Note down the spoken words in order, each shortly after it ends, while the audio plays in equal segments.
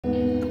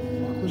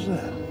was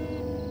that?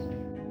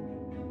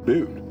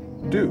 Dude.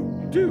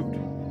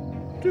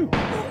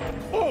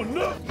 Oh,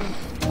 no!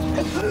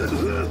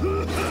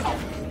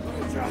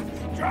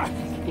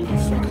 Who the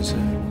fuck is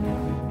that?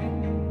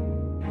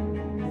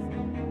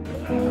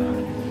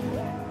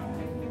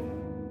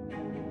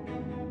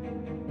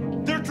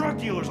 They're drug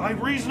dealers. I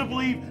have reason to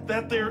believe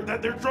that they're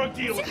drug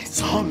dealers. I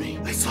saw me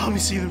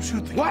see them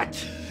shoot the...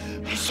 What?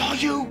 I saw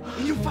you,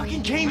 and you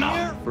fucking came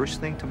here? First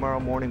thing tomorrow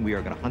morning, we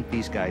are going to hunt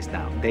these guys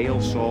down. Dale,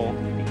 Saul,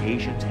 the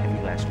Asians,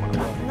 every last one of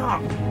them. No.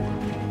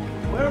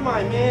 Where am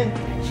I, man?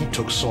 He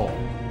took Saul,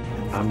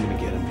 and I'm gonna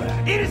get him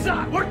back. It is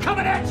on! We're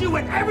coming at you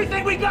with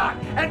everything we got!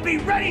 And be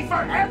ready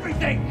for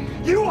everything!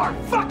 You are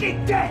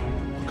fucking dead!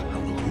 Look, I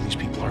don't know who these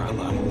people are. I don't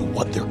know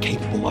what they're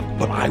capable of,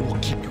 but I will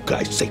keep you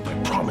guys safe. I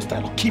promise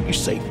that. I'll keep you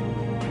safe.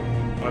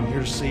 I'm here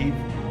to save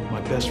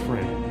my best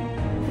friend.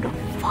 Who the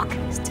fuck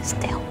is this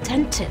Dale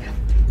Denton?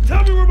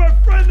 Tell me where my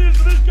friend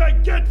is and this guy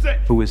gets it!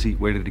 Who is he?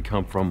 Where did he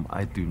come from?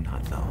 I do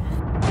not know.